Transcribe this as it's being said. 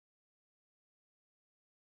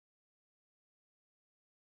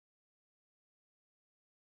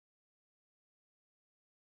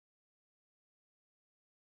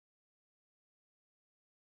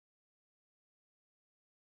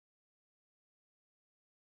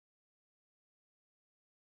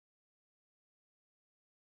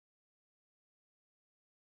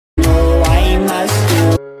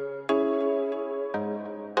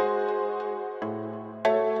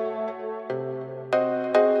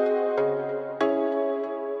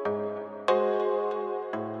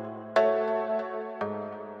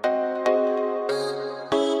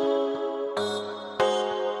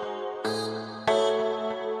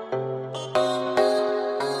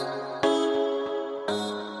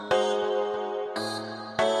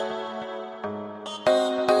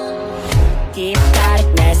Deep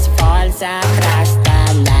darkness falls across the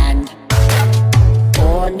land.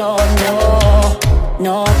 Oh no, no,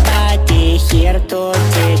 nobody here to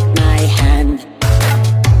take my hand.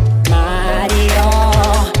 Mario,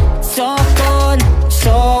 so cold,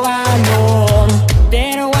 so alone.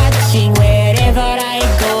 They're watching wherever I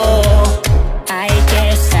go. I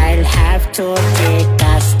guess I'll have to take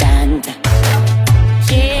a stand.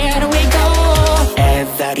 Here we go.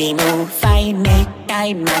 Every move I make,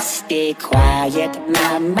 I must stay quiet,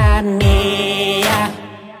 Mamma Mia.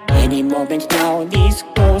 Any moment now, these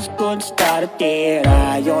ghosts could start a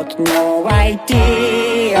riot, no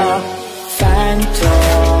idea.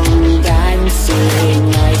 Phantom dancing,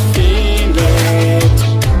 I feel it.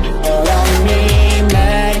 Around me,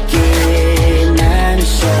 murky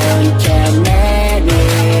mansion, can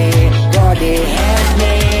anybody help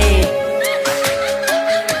me?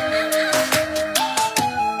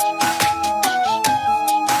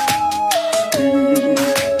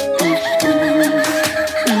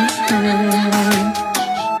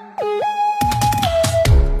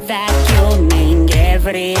 Vacuuming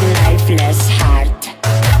every lifeless heart,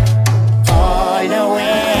 all the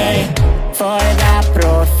way for the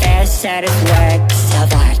professor's works of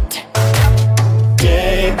art.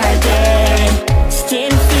 Day by day,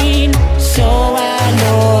 still feel so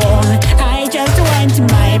alone. I just want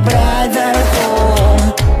my brother home,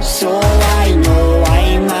 so I know I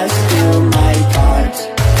must do my part.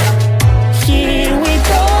 Here we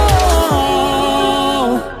go.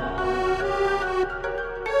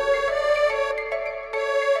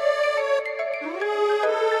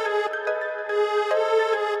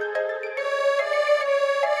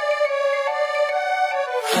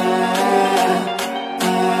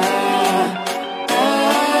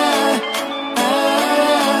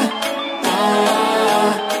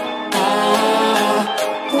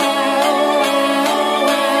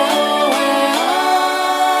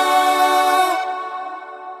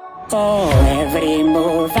 Oh, every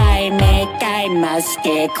move I make, I must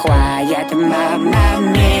stay quiet, Mamma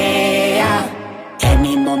Mia.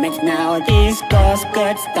 Any moment now, these ghosts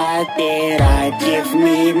could start their ride. Give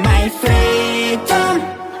me my freedom.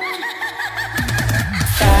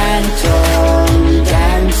 Phantom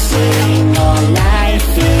dancing, all I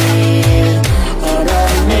feel.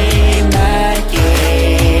 Around me,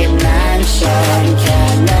 murky mansion,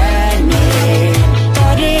 can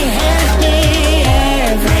anybody help me?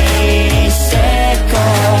 Every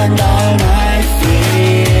second, all my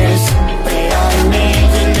fears. Pray on me,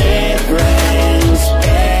 deliverance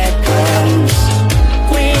beckons.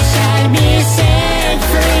 We shall be set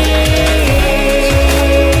free.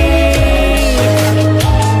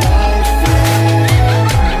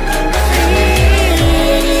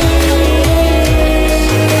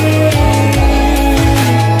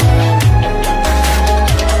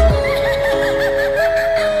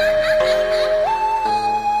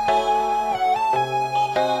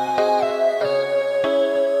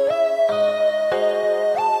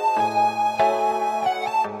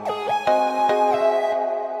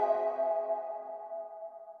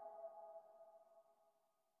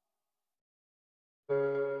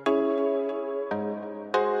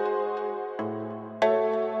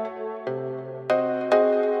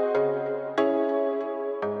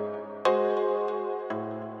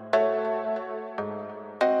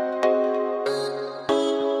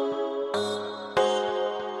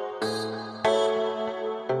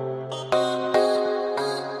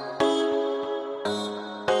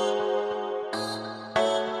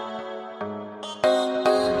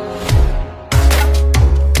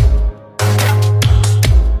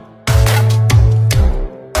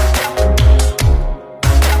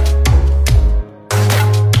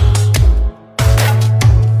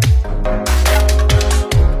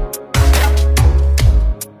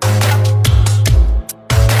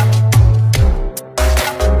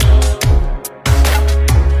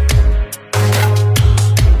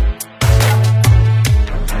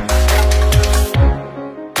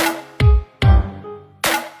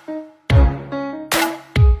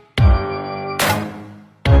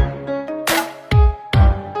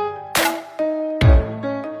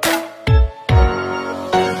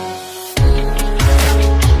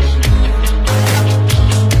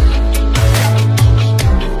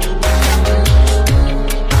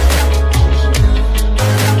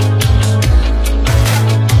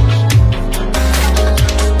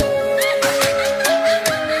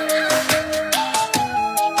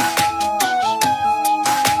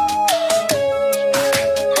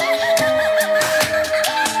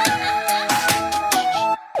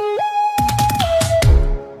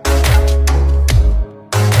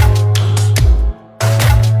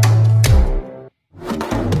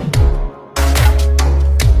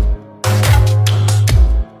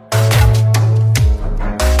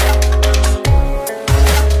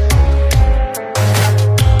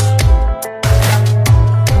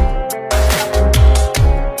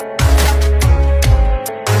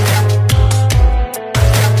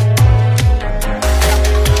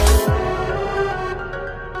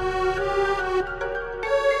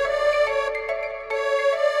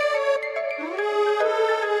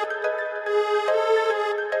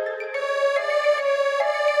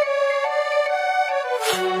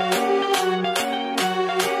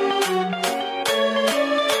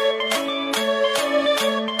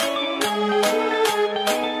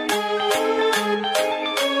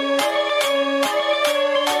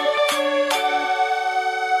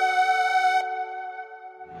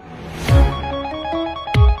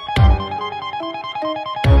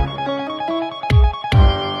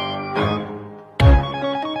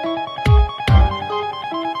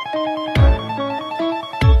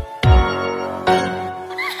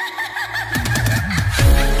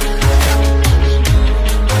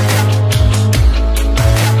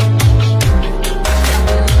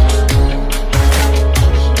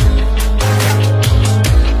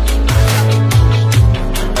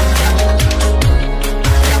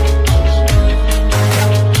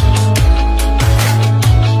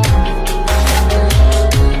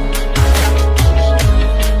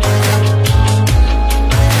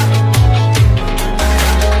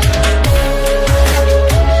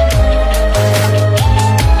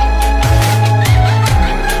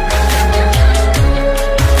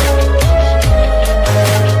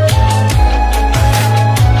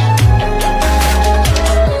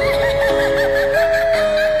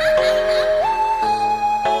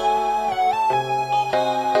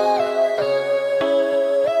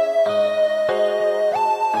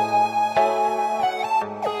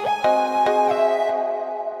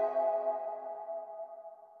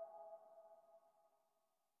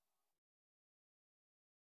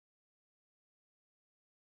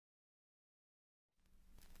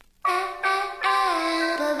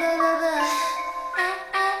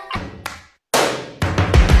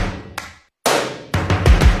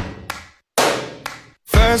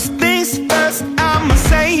 First things first, I'ma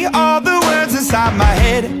say all the words inside my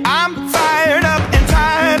head. I'm fired up and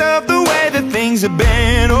tired of the way that things have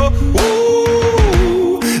been. Oh,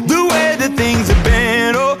 ooh, the way that things have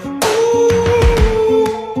been. Oh,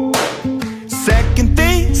 ooh. Second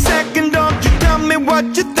thing, second, don't you tell me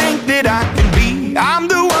what you think that I can be. I'm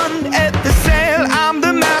the one at the sail, I'm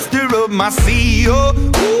the master of my sea. Oh,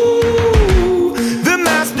 ooh, the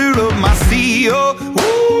master of my sea. Oh, ooh.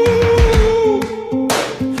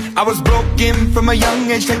 I was broken from a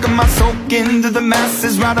young age, taking my soak into the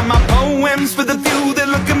masses, writing my poems for the few that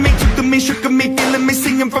look at me, took at me, shook at me, feeling me,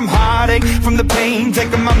 singing from heartache, from the pain,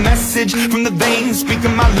 taking my message from the veins,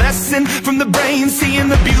 speaking my lesson from the brain, seeing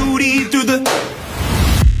the beauty through the...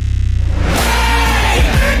 Hey,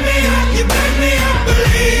 you burn me up, you burn me up,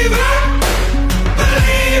 believer,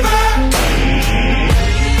 believer.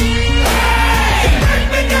 Hey, you burn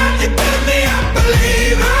me down, you burn me up,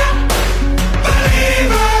 believer,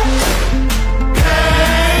 believer.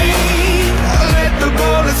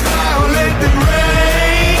 Bullets fly, let them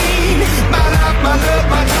rain. My life, my love,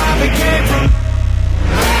 my time, it came from.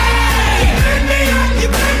 Hey, you burn me up, you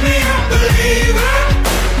burn me up, believer,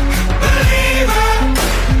 believer.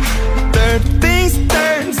 Third things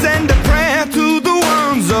third, send a prayer to the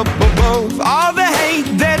ones up above. All the hate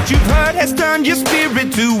that you've heard has turned your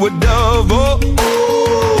spirit to a dove. Oh,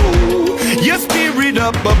 ooh, your spirit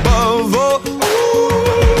up above. Oh,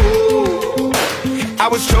 I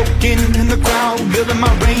was choking in the crowd, building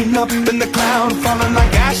my rain up in the cloud, falling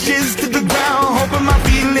like ashes to the ground, hoping my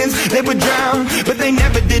feelings, they would drown. But they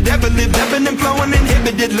never did, ever lived, ebbing and flowing,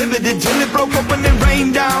 inhibited, limited, till it broke open and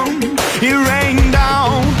rained down. It rained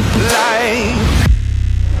down like...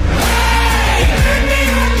 Hey, you burn me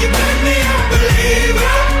up, you burn me up,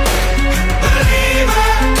 believer, believer.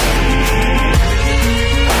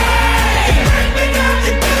 Hey, you burn me down,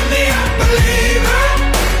 you burn me up, believer,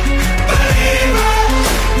 believer.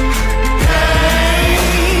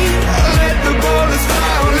 Bullets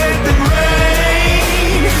fly, let them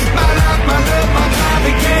rain. My life, my love, my time,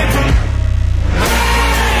 it came from.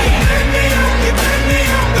 Hey, you burn me up, you burn me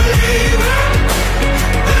up, believer,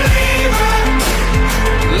 believer.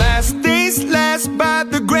 Last things last, by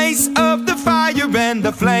the grace of the fire and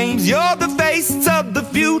the flames. You're the face of the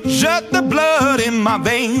future, the blood in my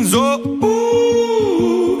veins. Oh,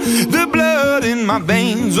 ooh, the blood in my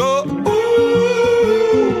veins. Oh, ooh.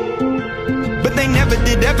 They never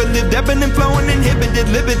did, ever lived, ebbing and flowing, inhibited,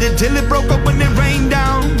 limited, till it broke up when it rained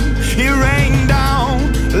down. It rained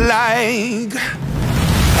down like... Hey,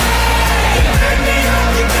 you burn me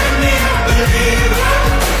up, you burn me up, believer,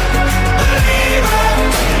 believer.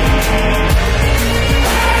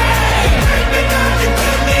 Hey, you burn me down, you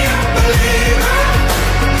burn me up, believer,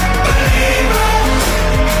 believer.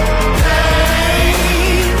 Hey,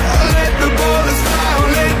 let the bullets fly,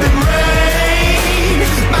 let them rain.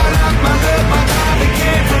 My life, my love, my time, it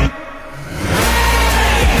came from.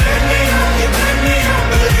 Hey, you burn me up,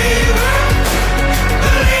 believer,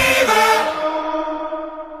 believer.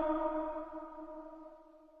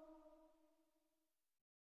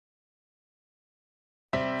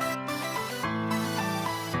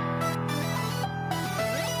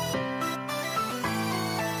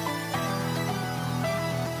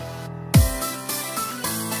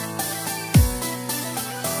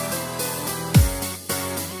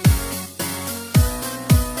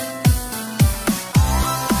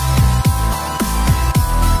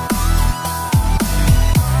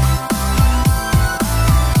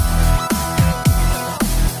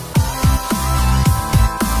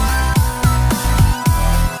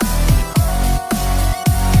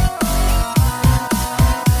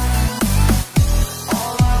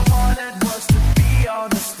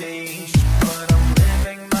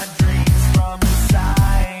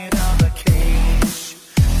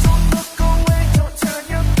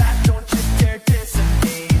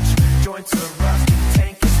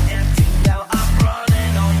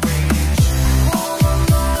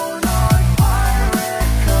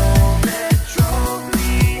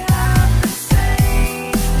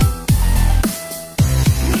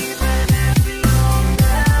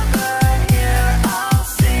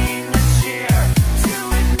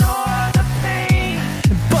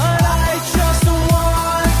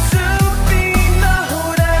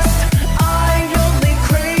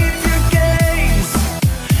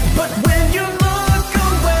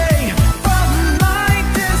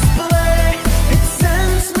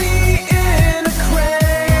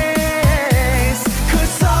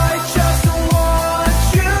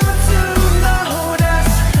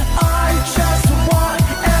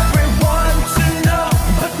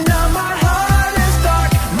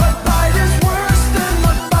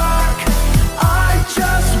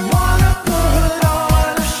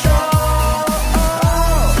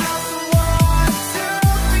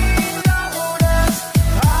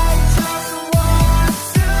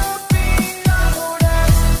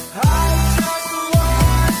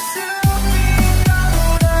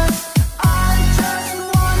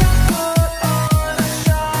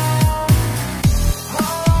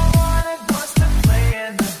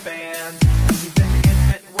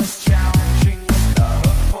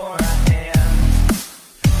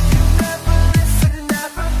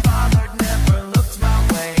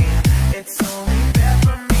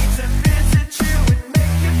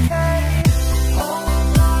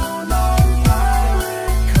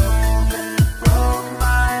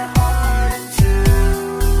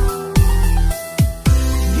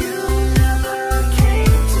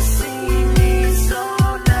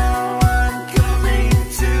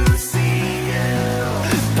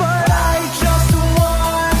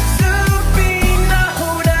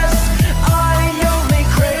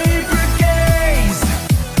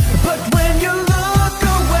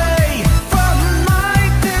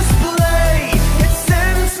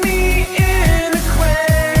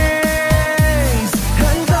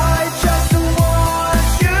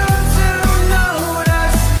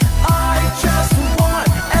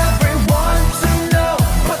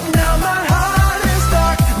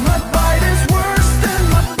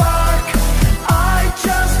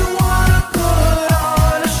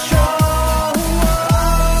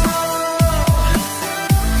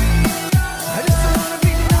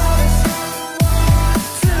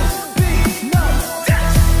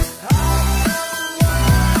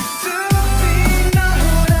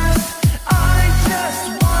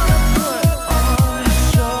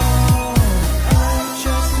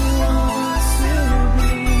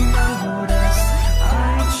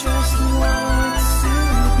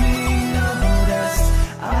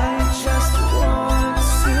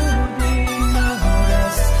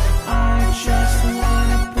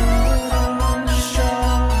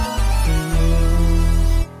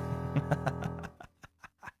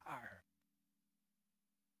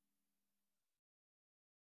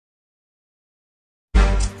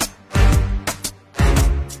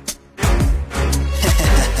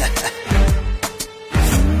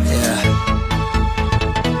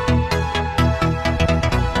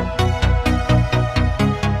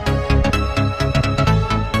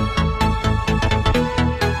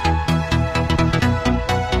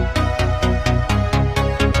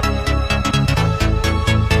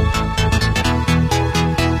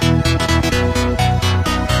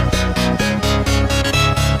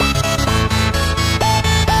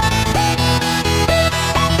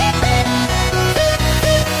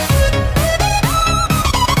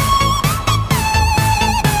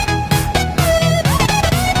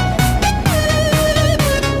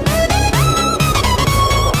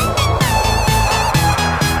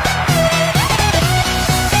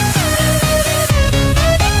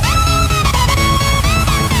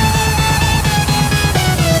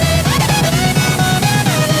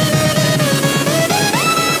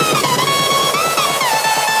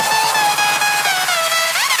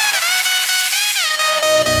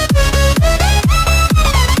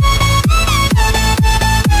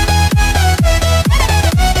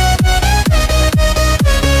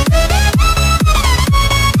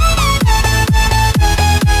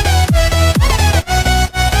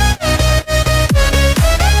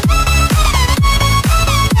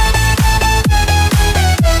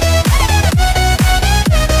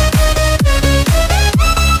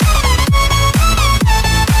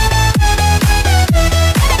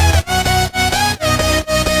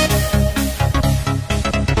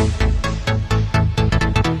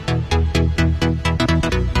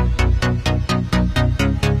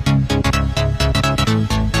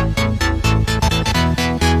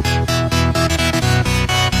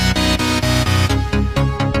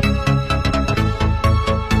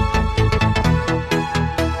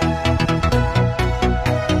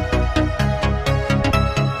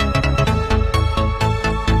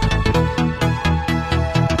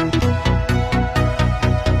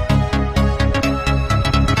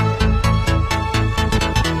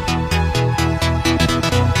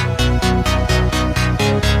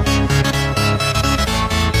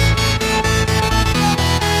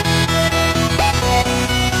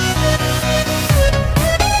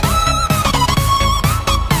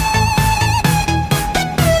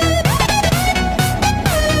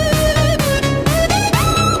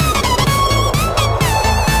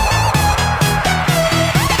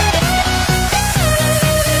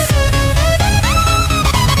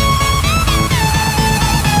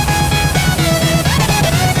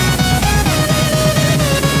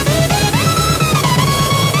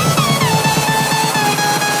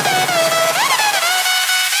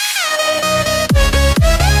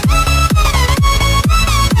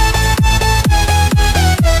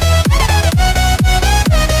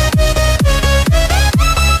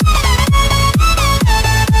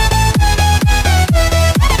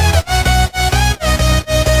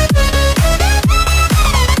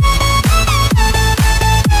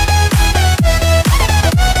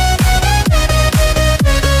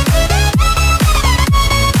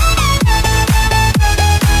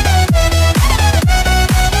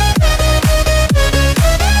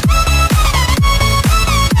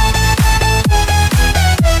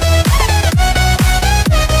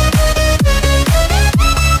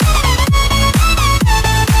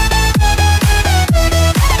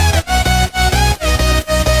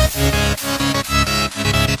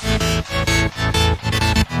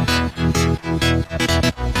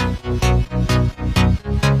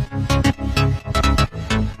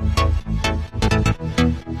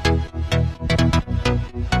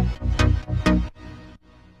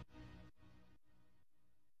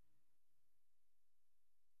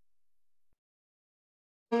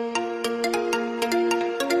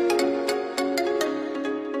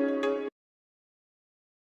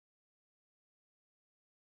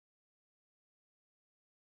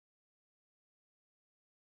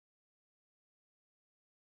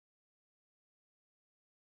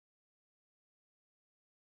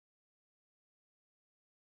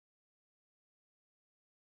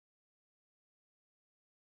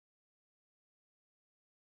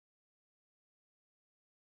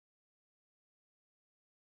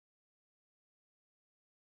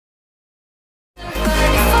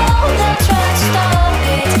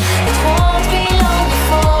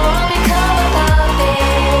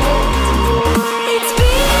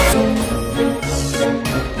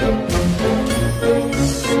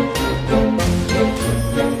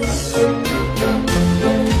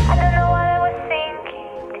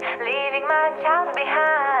 leaving my child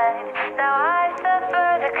behind. Now I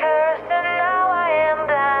suffer the curse and now I am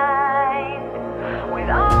blind. With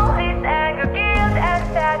all this anger, guilt and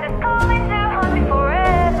sadness coming to haunt me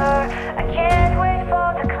forever, I can't wait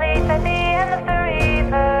for the cliff at the end of the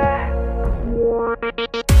river.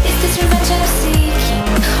 Is this revenge I'm seeking,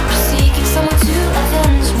 or seeking someone to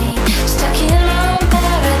avenge me? Stuck in my own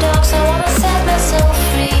paradox, I wanna set myself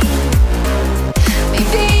free.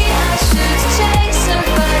 Maybe I should chase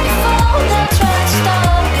somebody before I try to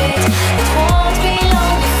stop it. It won't be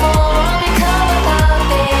long before I'll become a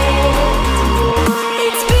puppet.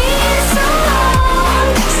 It's been so long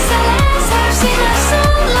since I last have seen my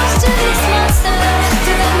soul lost to this monster,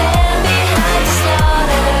 to the man behind the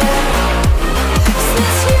slaughter.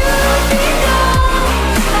 Since you've been gone,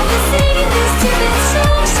 I've been singing this stupid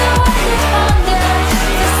song so I could ponder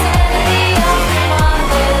the sanity of my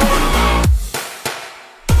mother.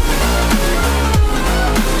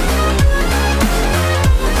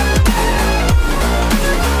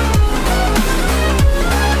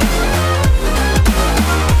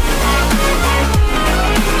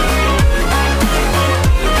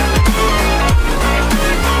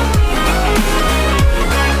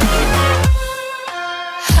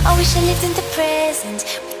 I wish I lived in the present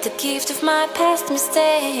with the gift of my past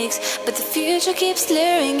mistakes, but the future keeps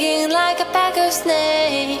luring in like a pack of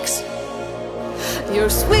snakes. Your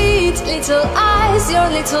sweet little eyes, your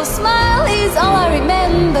little smile is all I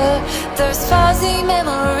remember. Those fuzzy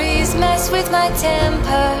memories mess with my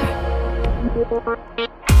temper.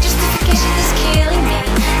 Justification is killing me,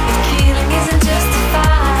 but killing isn't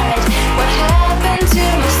justified. What happened to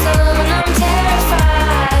my son? I'm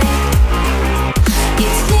terrified.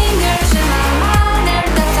 It lingers in my mind and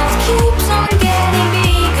the thought keeps on getting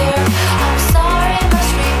bigger. I'm sorry,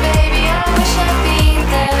 must be, baby, I wish I'd been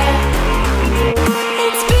there.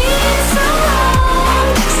 It's been so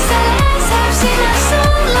long since I last have seen my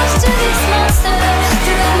soul lost to this monster,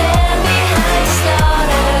 to the man behind the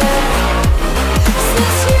slaughter.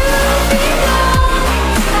 Since you've been gone,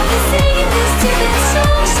 I've been singing this stupid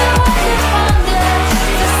song so I could ponder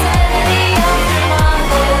the sanity of my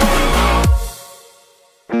mother.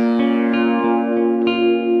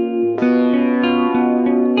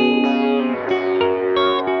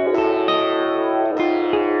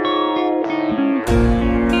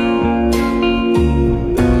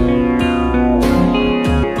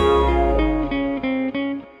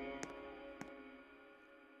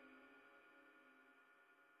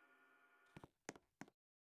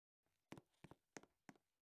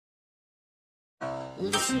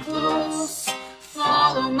 Listen close,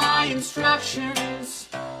 follow my instructions.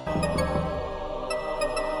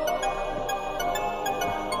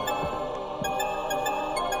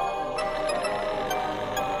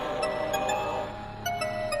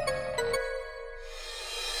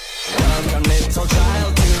 Welcome, little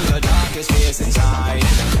child, to the darkest fears inside.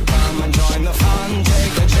 Come and join the fun,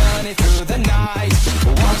 take a journey through the night.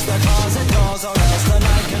 Watch the closet doors, or else the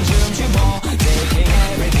night consumes you more, taking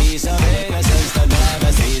every piece of innocence that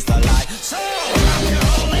never sees the light. So, grab your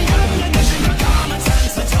holy ammunition, your common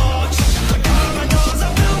sense, the torch. The corridors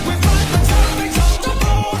are filled with fragments, perfect on the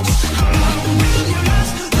porch. How long will you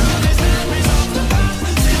last through these memories of the past?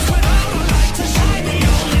 Since without a light to shine, the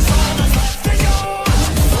only soul that's left is yours.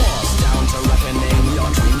 Forced down to reckoning, your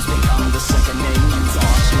dreams become the sickening. You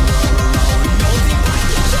thought you were alone, no deep back,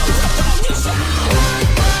 you chose upon yourself. Back,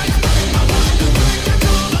 back, back, my mind.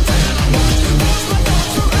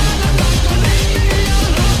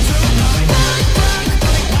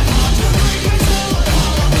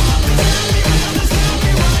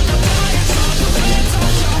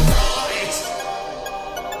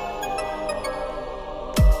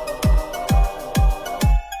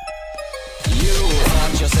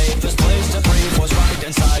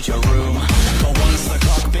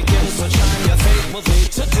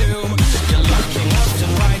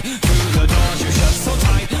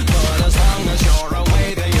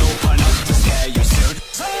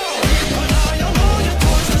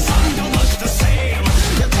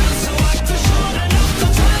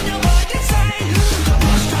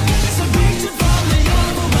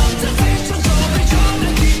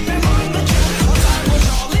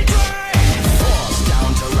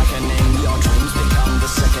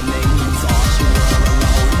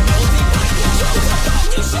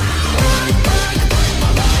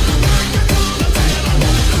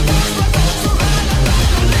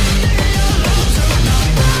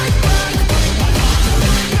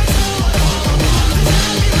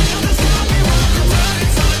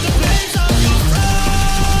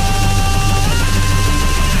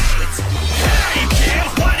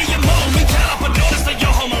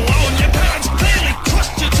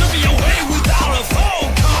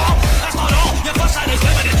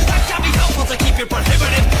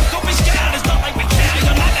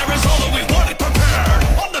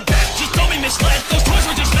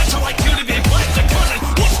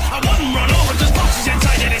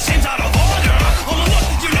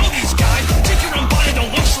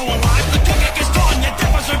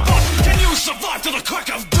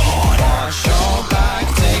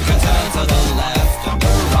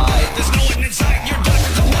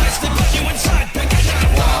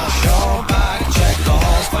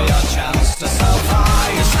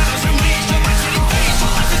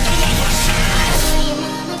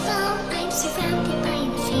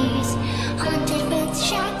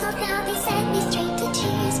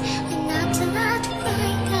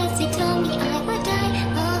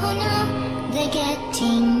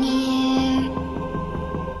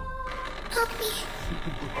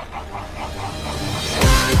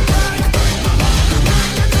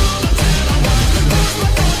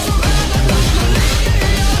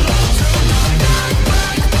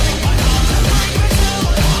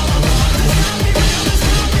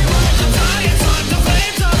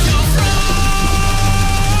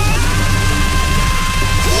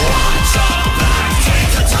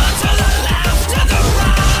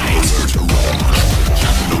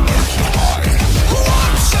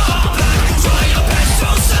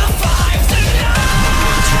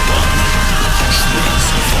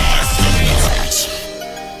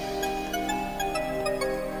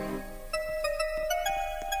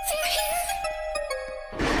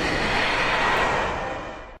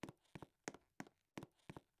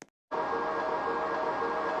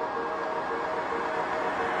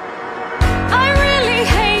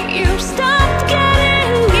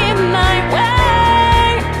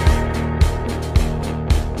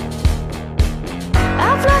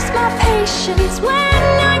 patience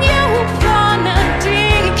when you wanna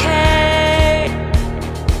decay.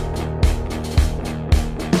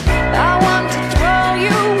 I want to throw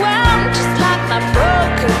you out just like my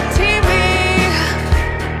broken TV.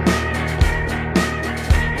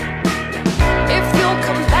 If you'll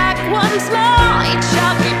come back once more, it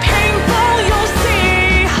shall be painful, you'll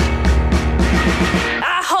see.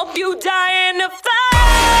 I hope you die in a fire.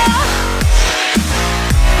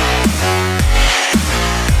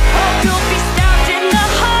 Hope you'll be stabbed in the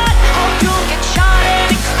heart. Hope you'll get shot and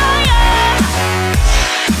expire.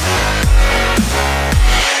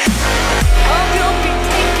 Hope you'll be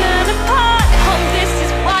taken apart. Hope this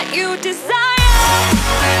is what you desire.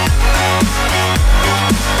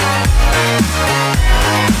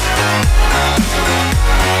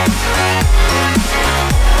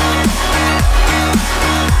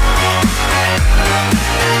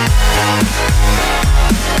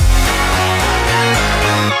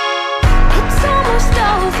 It's almost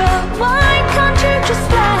over. Why can't you just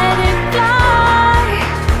let it fly?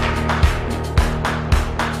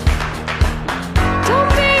 Don't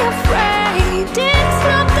be afraid. It's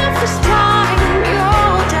not the first time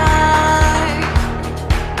you'll die.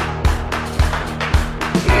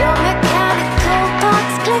 Your mechanical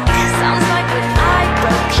thoughts click. Sounds like when I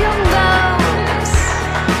broke your nose.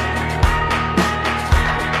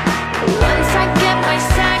 Once I get my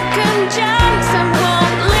second chance, I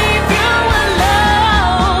won't leave you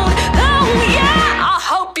alone. Oh yeah, I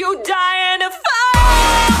hope you die in a fire.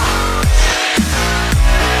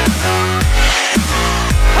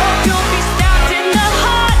 Hope you'll be stabbed in the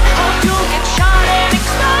heart. Hope you'll get shot and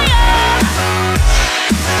expire.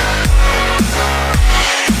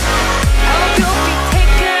 Hope you'll be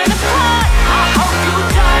taken apart. I hope you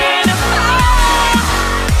die in a fire.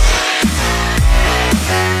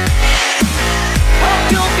 Hope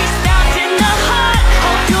you'll be stabbed in the heart.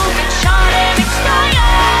 Hope you'll get shot and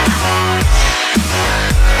expire.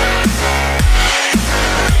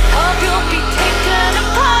 Hope you'll be taken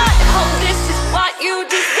apart. Hope this is what you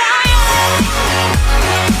desire.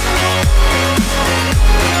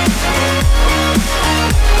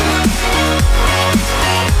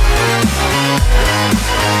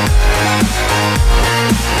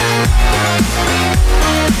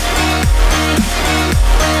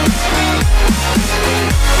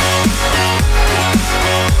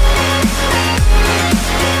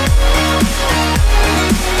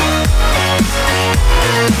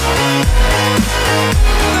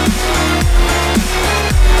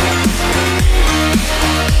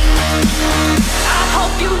 I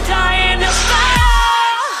hope you die in a fire.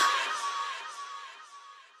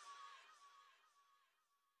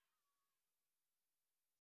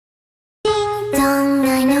 Ding dong,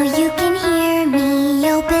 I know you can hear me.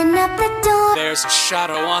 Open up the door. There's a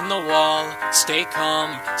shadow on the wall. Stay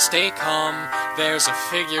calm, stay calm. There's a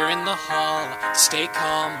figure in the hall. Stay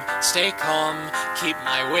calm, stay calm. Keep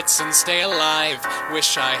my wits and stay alive.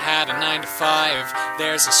 Wish I had a 9 to 5.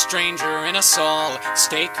 There's a stranger in us all.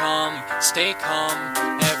 Stay calm, stay calm.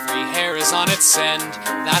 Every hair is on its end.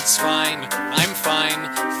 That's fine, I'm fine.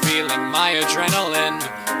 Feeling my adrenaline.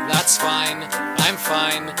 That's fine, I'm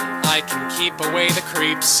fine. I can keep away the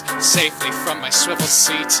creeps safely from my swivel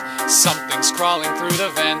seat. Something's crawling through the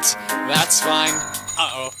vent. That's fine.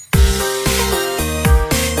 Uh-oh.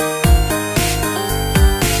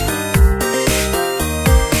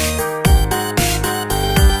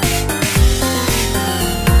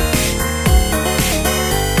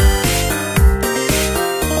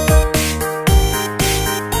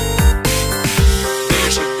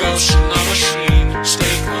 There's a ghost in the machine.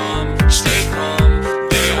 Stay calm, stay calm.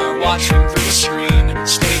 They are watching through the screen.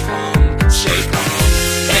 Stay calm, stay calm.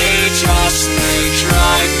 They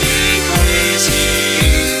drive me crazy.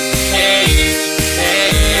 Hey,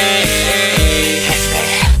 hey, hey, hey.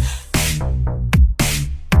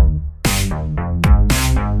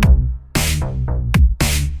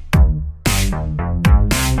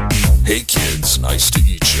 Hey kids, nice to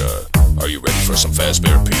eat ya. Are you ready for some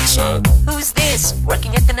Fazbear pizza? Who's this?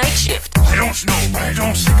 Working at the night shift? I don't know, but I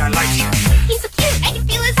don't think I like you. He's so cute. I can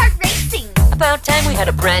feel his heart racing. About time we had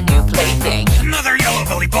a brand new plaything. Another yellow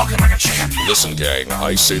belly balking like a chicken. Listen gang,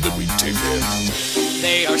 I say that we dig in.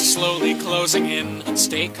 They are slowly closing in.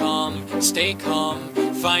 Stay calm, stay calm.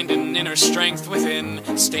 Find an inner strength within.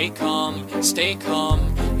 Stay calm, stay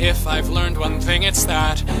calm. If I've learned one thing, it's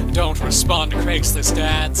that don't respond to Craigslist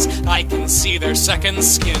ads. I can see their second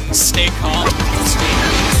skin. Stay calm, stay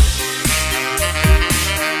calm.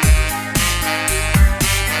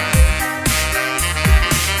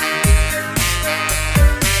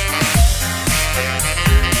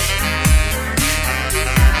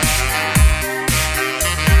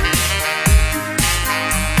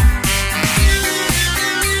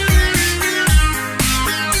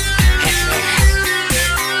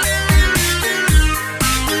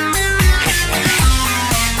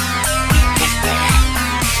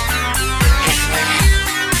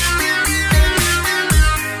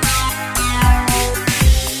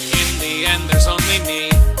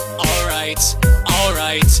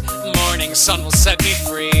 morning sun will set me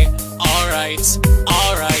free. Alright,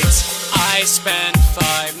 alright. I spent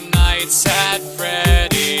 5 nights at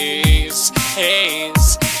Freddy's.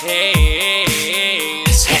 Haze,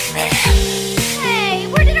 haze. Hit me. Hey,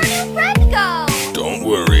 where did our new friend go? Don't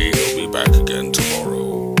worry, he'll be back again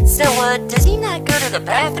tomorrow. So, does he not go to the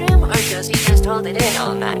bathroom, or does he just hold it in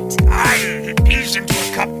all night? I pees into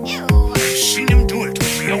a cup. Ew. I've seen him do it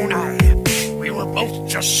with my own eye. We were both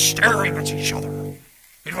just staring at each other.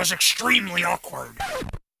 It was extremely awkward.